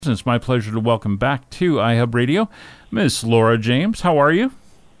It's my pleasure to welcome back to iHub Radio, Miss Laura James. How are you?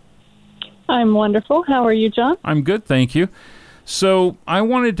 I'm wonderful. How are you, John? I'm good, thank you. So I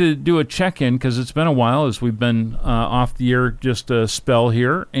wanted to do a check-in because it's been a while as we've been off the air just a spell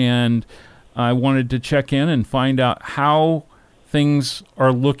here, and I wanted to check in and find out how things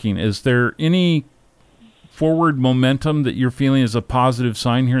are looking. Is there any forward momentum that you're feeling is a positive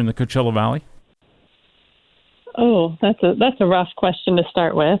sign here in the Coachella Valley? Oh, that's a rough question to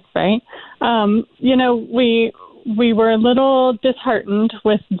start with, right? We were a little disheartened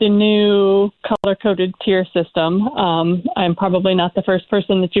with the new color-coded tier system. I'm probably not the first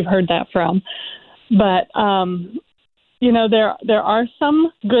person that you've heard that from, but there are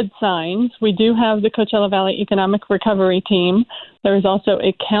some good signs. We do have the Coachella Valley Economic Recovery Team. There is also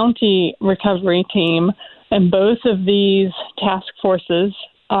a county recovery team, and both of these task forces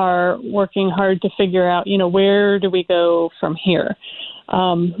are working hard to figure out, where do we go from here?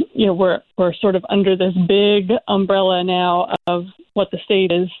 We're sort of under this big umbrella now of what the state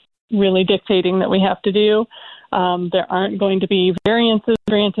is really dictating that we have to do. There aren't going to be variances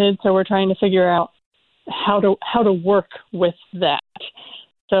granted, so we're trying to figure out how to work with that.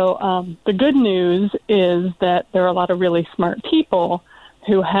 So the good news is that there are a lot of really smart people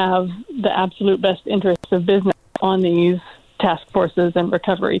who have the absolute best interests of business on these task forces and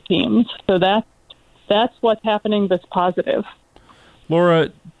recovery teams. So that's what's happening that's positive. Laura,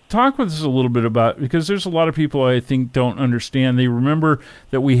 talk with us a little bit about, because there's a lot of people I think don't understand. They remember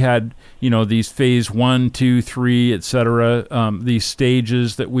that we had, these phase 1, 2, 3, et cetera, these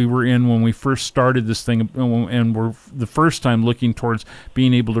stages that we were in when we first started this thing, and we're the first time looking towards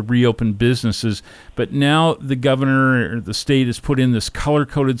being able to reopen businesses. But now the governor or the state has put in this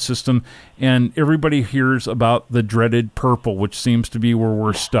color-coded system, and everybody hears about the dreaded purple, which seems to be where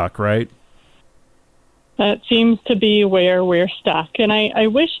we're stuck, right? That seems to be where we're stuck. And I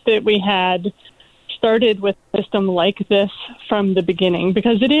wish that we had started with a system like this from the beginning,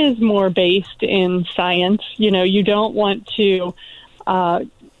 because it is more based in science. You don't want to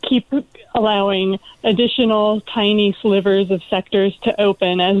keep allowing additional tiny slivers of sectors to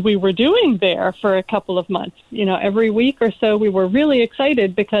open, as we were doing there for a couple of months. Every week or so we were really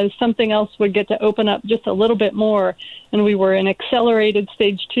excited because something else would get to open up just a little bit more. And we were in accelerated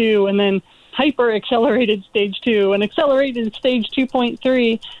stage 2, and then hyper-accelerated stage 2 and accelerated stage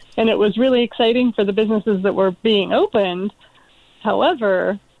 2.3, and it was really exciting for the businesses that were being opened.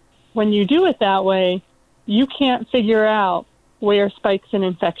 However, when you do it that way, you can't figure out where spikes in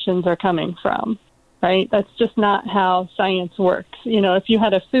infections are coming from, right? That's just not how science works. If you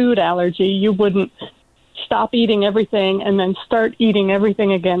had a food allergy, you wouldn't stop eating everything and then start eating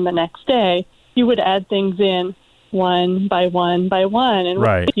everything again the next day. You would add things in one by one by one, and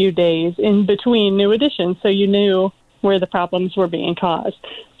right. a few days in between new additions, so you knew where the problems were being caused.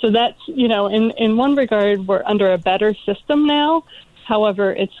 So that's, in one regard, we're under a better system now.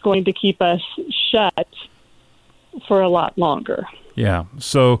 However, it's going to keep us shut for a lot longer. Yeah.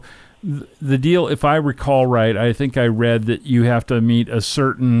 So the deal, if I recall right, I think I read that you have to meet a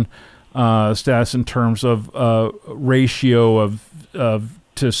certain status in terms of ratio of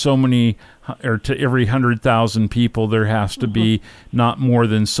to so many, or to every 100,000 people, there has to be not more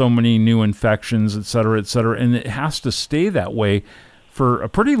than so many new infections, et cetera, and it has to stay that way for a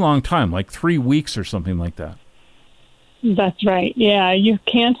pretty long time, like 3 weeks or something like that. That's right. Yeah, you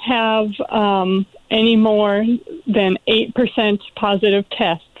can't have any more than 8% positive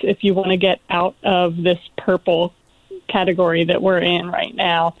tests if you want to get out of this purple category that we're in right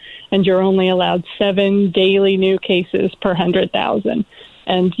now, and you're only allowed 7 daily new cases per 100,000.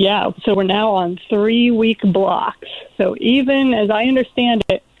 And so we're now on 3-week blocks. So even as I understand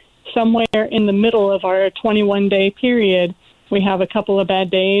it, somewhere in the middle of our 21-day period, we have a couple of bad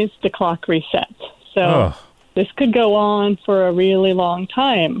days, the clock resets. So this could go on for a really long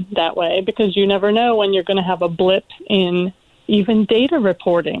time that way, because you never know when you're going to have a blip in even data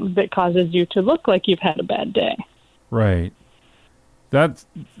reporting that causes you to look like you've had a bad day. Right.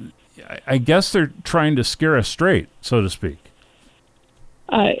 I guess they're trying to scare us straight, so to speak.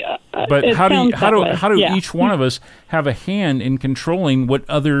 But how do each one of us have a hand in controlling what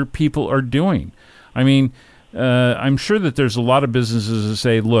other people are doing? I mean, I'm sure that there's a lot of businesses that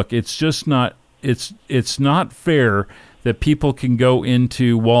say, look, it's just not, it's not fair that people can go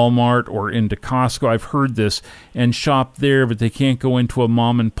into Walmart or into Costco, I've heard this, and shop there, but they can't go into a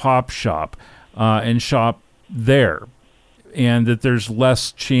mom and pop shop and shop there. And that there's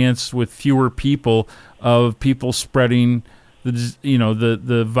less chance with fewer people of people spreading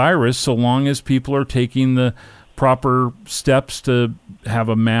the virus, so long as people are taking the proper steps to have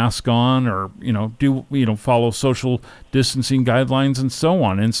a mask on, or follow social distancing guidelines and so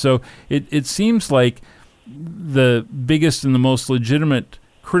on. And so it seems like the biggest and the most legitimate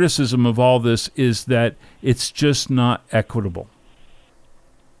criticism of all this is that it's just not equitable.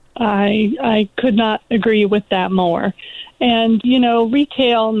 I could not agree with that more. And,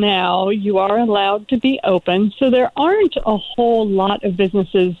 retail now, you are allowed to be open. So there aren't a whole lot of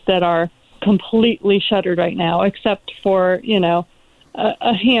businesses that are completely shuttered right now, except for,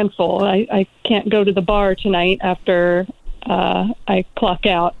 a handful. I can't go to the bar tonight after I clock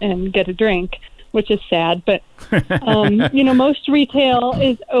out and get a drink, which is sad. But, most retail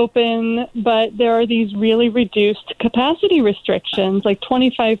is open, but there are these really reduced capacity restrictions, like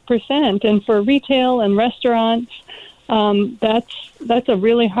 25%. And for retail and restaurants, that's a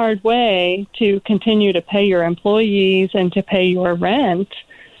really hard way to continue to pay your employees and to pay your rent.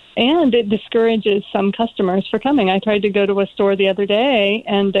 And it discourages some customers for coming. I tried to go to a store the other day,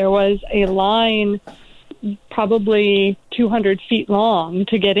 and there was a line probably 200 feet long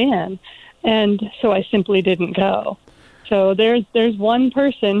to get in. And so I simply didn't go. So there's one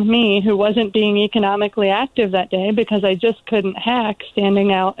person, me, who wasn't being economically active that day because I just couldn't hack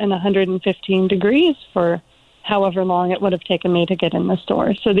standing out in 115 degrees for however long it would have taken me to get in the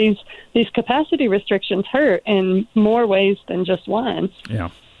store. So these capacity restrictions hurt in more ways than just one. Yeah.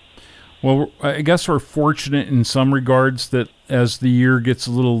 Well, I guess we're fortunate in some regards that as the year gets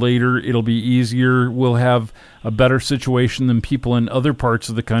a little later, it'll be easier. We'll have a better situation than people in other parts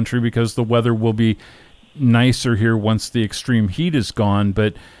of the country because the weather will be nicer here once the extreme heat is gone.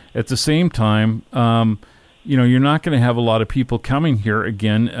 But at the same time, you're not going to have a lot of people coming here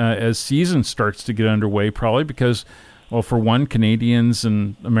again as season starts to get underway, probably because, well, for one, Canadians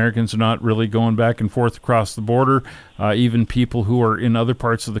and Americans are not really going back and forth across the border. Even people who are in other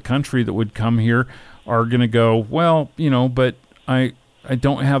parts of the country that would come here are going to go, well, but I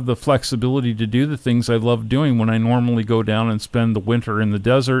don't have the flexibility to do the things I love doing when I normally go down and spend the winter in the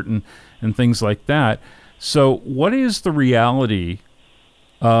desert and things like that. So what is the reality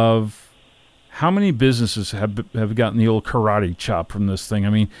of how many businesses have gotten the old karate chop from this thing? I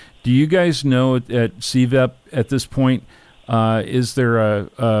mean, do you guys know at CVEP at this point, is there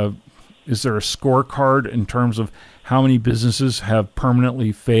a scorecard in terms of how many businesses have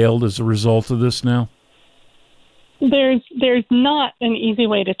permanently failed as a result of this now? There's not an easy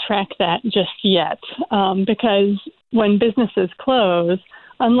way to track that just yet, because when businesses close,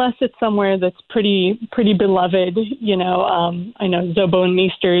 unless it's somewhere that's pretty beloved, I know Zobo and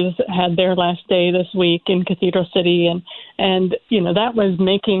Meisters had their last day this week in Cathedral City, and that was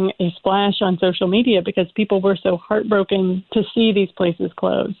making a splash on social media because people were so heartbroken to see these places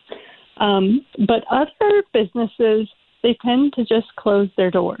close. But other businesses, they tend to just close their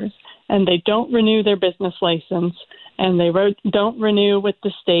doors, and they don't renew their business license, and they don't renew with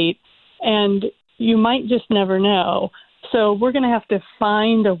the state, and you might just never know. So we're going to have to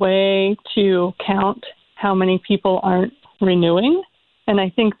find a way to count how many people aren't renewing, and I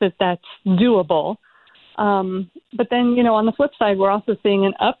think that that's doable. But then, on the flip side, we're also seeing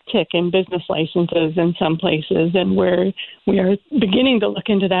an uptick in business licenses in some places, and we are beginning to look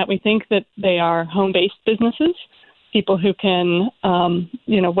into that. We think that they are home-based businesses, people who can,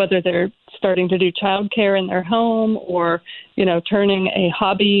 whether they're starting to do childcare in their home or, turning a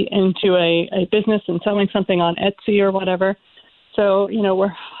hobby into a business and selling something on Etsy or whatever. So,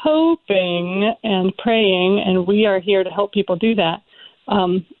 we're hoping and praying, and we are here to help people do that,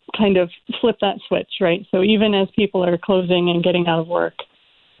 kind of flip that switch, right? So even as people are closing and getting out of work,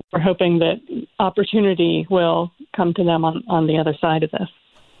 we're hoping that opportunity will come to them on the other side of this.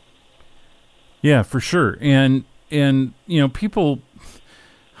 Yeah, for sure. And people,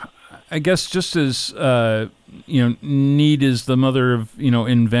 I guess, just as need is the mother of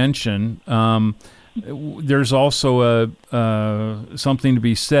invention. There's also something to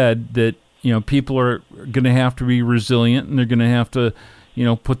be said that people are going to have to be resilient, and they're going to have to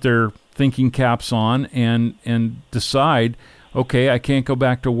put their thinking caps on and decide, okay, I can't go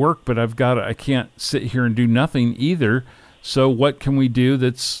back to work, but I can't sit here and do nothing either. So what can we do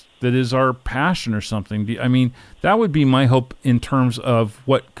that is our passion or something? I mean, that would be my hope in terms of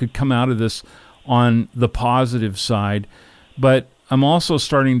what could come out of this on the positive side. But I'm also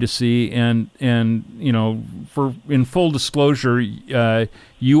starting to see, and for in full disclosure,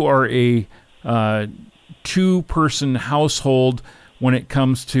 you are a two-person household when it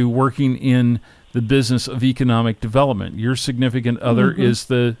comes to working in the business of economic development. Your significant other is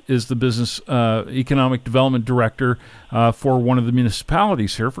the business economic development director for one of the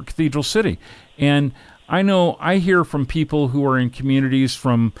municipalities here for Cathedral City. And I hear from people who are in communities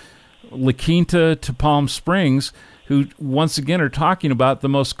from La Quinta to Palm Springs, who once again are talking about the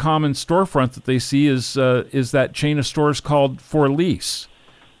most common storefront that they see is that chain of stores called For Lease.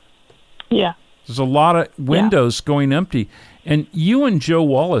 Yeah. There's a lot of windows going empty. And you and Joe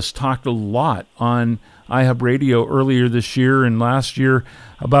Wallace talked a lot on iHub Radio earlier this year and last year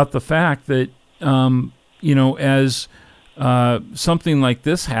about the fact that, as something like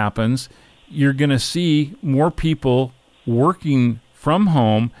this happens, you're going to see more people working from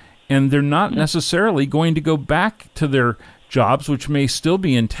home, and they're not necessarily going to go back to their jobs, which may still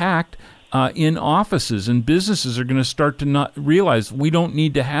be intact, in offices. And businesses are going to start to not realize we don't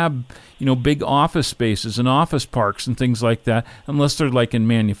need to have, big office spaces and office parks and things like that, unless they're like in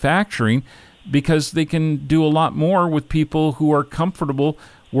manufacturing, because they can do a lot more with people who are comfortable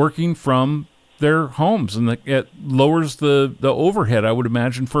working from their homes, and it lowers the overhead, I would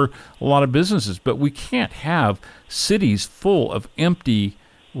imagine, for a lot of businesses. But we can't have cities full of empty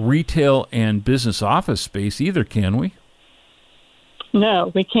retail and business office space either, can we?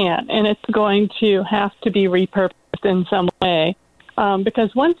 No, we can't. And it's going to have to be repurposed in some way,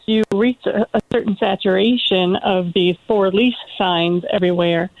 because once you reach a certain saturation of these For Lease signs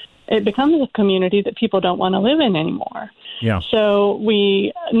everywhere, it becomes a community that people don't want to live in anymore. Yeah. So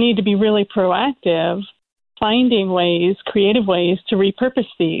we need to be really proactive, finding ways, creative ways to repurpose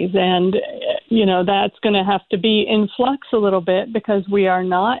these. And, that's going to have to be in flux a little bit, because we are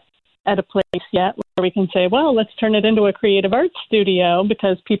not at a place yet where we can say, well, let's turn it into a creative arts studio,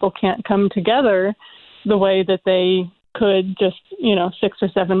 because people can't come together the way that they could just, 6 or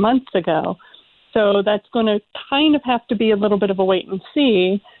 7 months ago. So that's going to kind of have to be a little bit of a wait and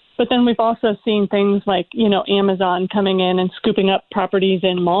see. But then we've also seen things like, Amazon coming in and scooping up properties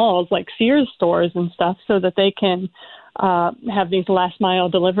in malls like Sears stores and stuff, so that they can have these last mile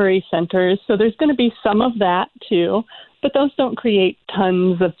delivery centers. So there's going to be some of that too, but those don't create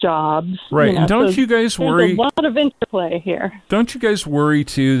tons of jobs. Right. And don't you guys worry? There's a lot of interplay here. Don't you guys worry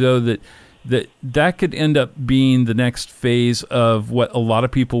too, though, that could end up being the next phase of what a lot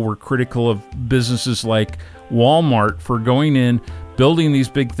of people were critical of businesses like Walmart for going in, building these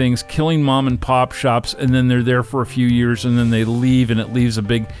big things, killing mom and pop shops, and then they're there for a few years and then they leave, and it leaves a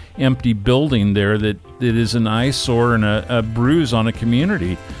big empty building there that is an eyesore and a bruise on a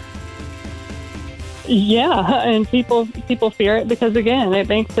community. Yeah, and people fear it because, again, it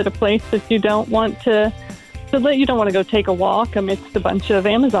makes it a place that you don't want to you don't want to go take a walk amidst a bunch of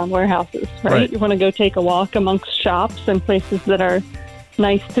Amazon warehouses, right? You want to go take a walk amongst shops and places that are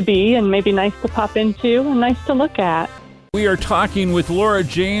nice to be and maybe nice to pop into and nice to look at. We are talking with Laura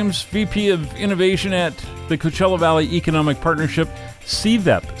James, VP of Innovation at the Coachella Valley Economic Partnership.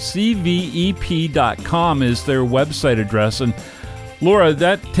 CVEP, CVEP.com is their website address. And Laura,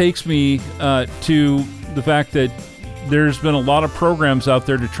 that takes me to the fact that there's been a lot of programs out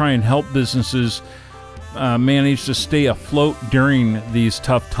there to try and help businesses manage to stay afloat during these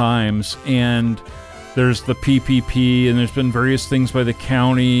tough times. And there's the PPP, and there's been various things by the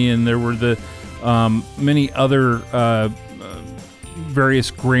county, and there were the many other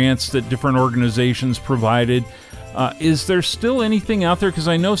various grants that different organizations provided. Is there still anything out there? Because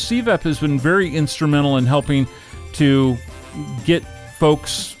I know CVEP has been very instrumental in helping to get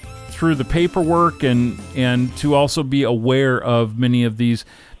folks through the paperwork and to also be aware of many of these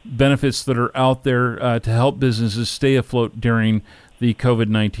benefits that are out there to help businesses stay afloat during the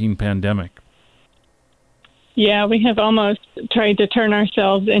COVID-19 pandemic. Yeah, we have almost tried to turn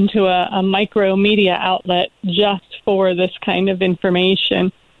ourselves into a micro media outlet just for this kind of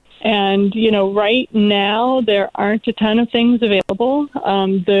information. And, right now there aren't a ton of things available.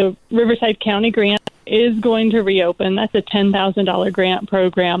 The Riverside County grant is going to reopen. That's a $10,000 grant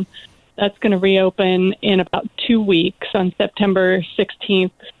program. That's going to reopen in about 2 weeks on September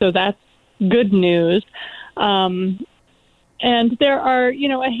 16th. So that's good news. And there are,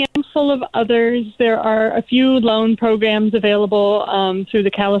 a handful of others. There are a few loan programs available through the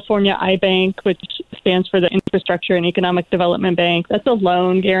California iBank, which stands for the Infrastructure and Economic Development Bank. That's a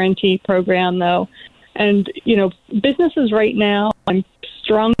loan guarantee program, though. And, businesses right now, I'm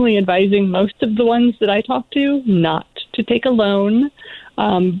strongly advising most of the ones that I talk to not to take a loan,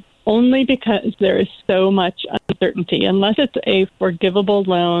 only because there is so much uncertainty. Unless it's a forgivable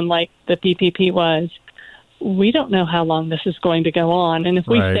loan like the PPP was, we don't know how long this is going to go on. And if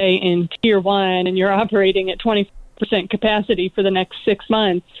we stay in Tier 1 and you're operating at 20% capacity for the next 6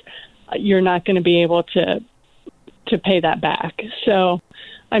 months, you're not going to be able to pay that back. So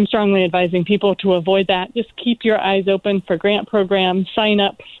I'm strongly advising people to avoid that. Just keep your eyes open for grant programs. Sign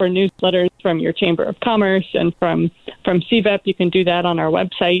up for newsletters from your Chamber of Commerce and from CVEP. You can do that on our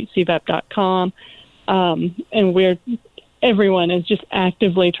website, cvep.com. And we're everyone is just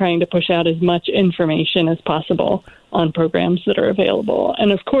actively trying to push out as much information as possible on programs that are available.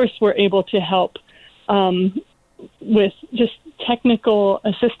 And of course, we're able to help with just technical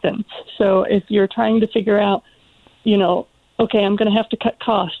assistance. So if you're trying to figure out, okay, I'm going to have to cut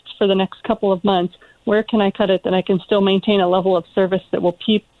costs for the next couple of months, where can I cut it that I can still maintain a level of service that will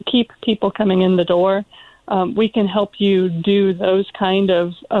keep people coming in the door? We can help you do those kind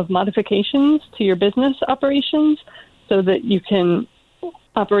of modifications to your business operations so that you can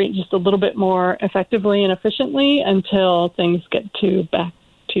operate just a little bit more effectively and efficiently until things get back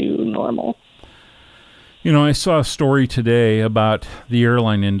to normal. I saw a story today about the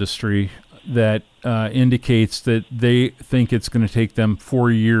airline industry that indicates that they think it's going to take them 4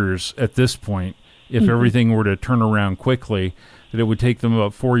 years at this point, if everything were to turn around quickly, that it would take them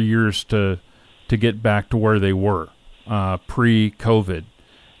about 4 years to get back to where they were pre-COVID.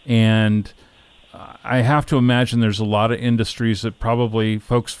 And I have to imagine there's a lot of industries that probably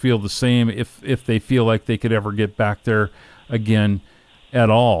folks feel the same if they feel like they could ever get back there again at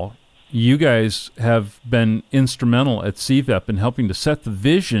all. You guys have been instrumental at CVEP in helping to set the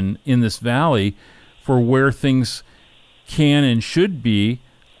vision in this valley for where things can and should be,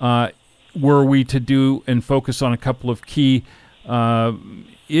 were we to do and focus on a couple of key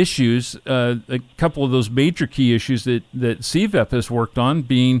issues, a couple of those major key issues that CVEP has worked on,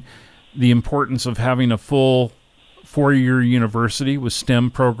 being the importance of having a full 4-year university with STEM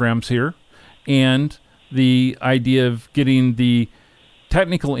programs here, and the idea of getting the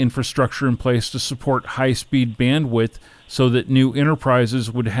technical infrastructure in place to support high-speed bandwidth so that new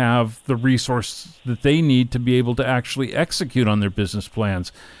enterprises would have the resources that they need to be able to actually execute on their business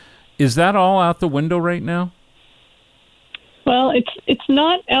plans. Is that all out the window right now? Well, it's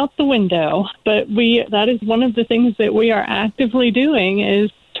not out the window, but that is one of the things that we are actively doing,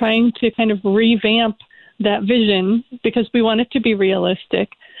 is trying to kind of revamp that vision because we want it to be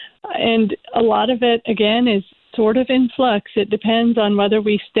realistic. And a lot of it, again, is sort of in flux. It depends on whether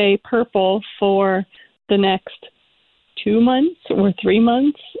we stay purple for the next 2 months or 3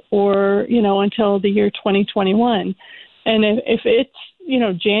 months or, until the year 2021. And if it's,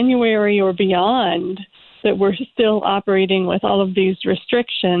 January or beyond that we're still operating with all of these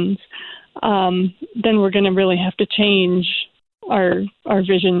restrictions, then we're going to really have to change our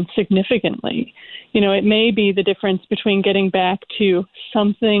vision significantly. It may be the difference between getting back to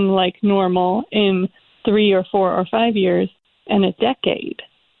something like normal in 3 or 4 or 5 years and a decade.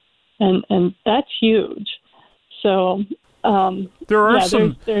 And that's huge. So there's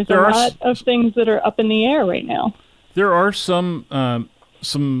a lot of things that are up in the air right now. There are some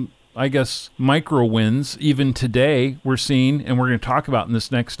I guess, micro wins even today we're seeing, and we're going to talk about in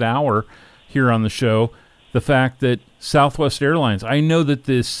this next hour here on the show, the fact that Southwest Airlines, I know that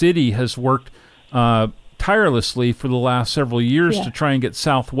the city has worked tirelessly for the last several years to try and get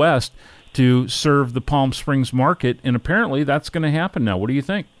Southwest to serve the Palm Springs market, and apparently that's going to happen now. What do you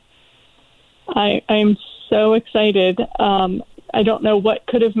think? I'm so excited. I don't know what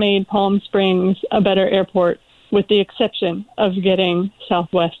could have made Palm Springs a better airport, with the exception of getting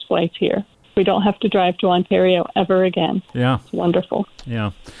Southwest flights here. We don't have to drive to Ontario ever again. Yeah. It's wonderful.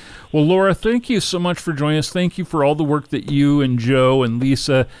 Yeah. Well, Laura, thank you so much for joining us. Thank you for all the work that you and Joe and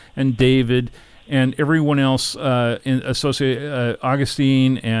Lisa and David and everyone else associated,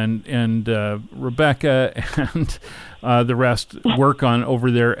 Augustine and Rebecca and the rest work on over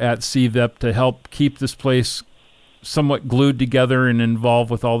there at CVEP to help keep this place somewhat glued together and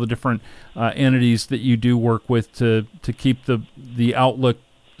involved with all the different entities that you do work with to keep the outlook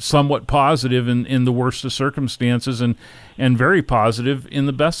somewhat positive in the worst of circumstances and very positive in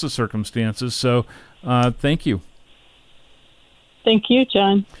the best of circumstances. So thank you. Thank you,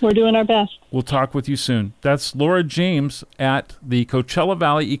 John. We're doing our best. We'll talk with you soon. That's Laura James at the Coachella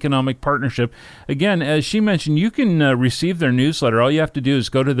Valley Economic Partnership. Again, as she mentioned, you can receive their newsletter. All you have to do is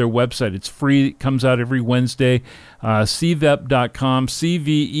go to their website. It's free. It comes out every Wednesday. CVEP.com,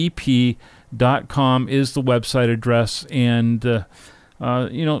 CVEP.com is the website address. And,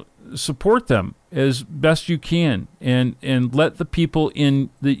 support them as best you can, and let the people in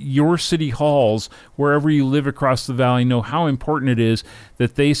your city halls, wherever you live across the valley, know how important it is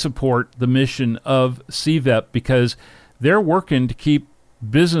that they support the mission of CVEP, because they're working to keep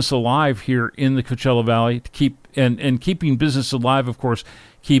business alive here in the Coachella Valley, to keep and keeping business alive, of course,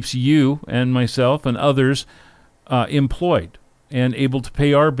 keeps you and myself and others employed and able to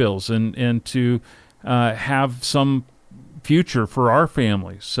pay our bills and to have some future for our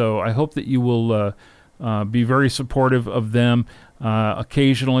families. So I hope that you will be very supportive of them.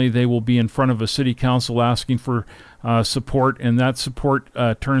 Occasionally, they will be in front of a city council asking for support, and that support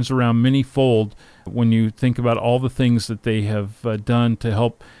turns around many-fold when you think about all the things that they have done to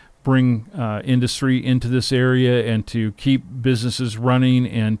help bring industry into this area and to keep businesses running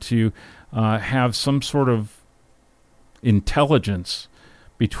and to have some sort of intelligence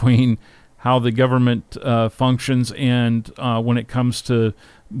between how the government functions and when it comes to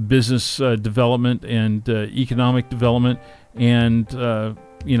business development and economic development and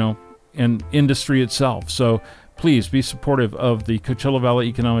and industry itself. So please be supportive of the Coachella Valley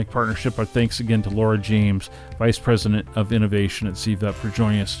Economic Partnership. Our thanks again to Laura James, Vice President of Innovation at CVEP, for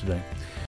joining us today.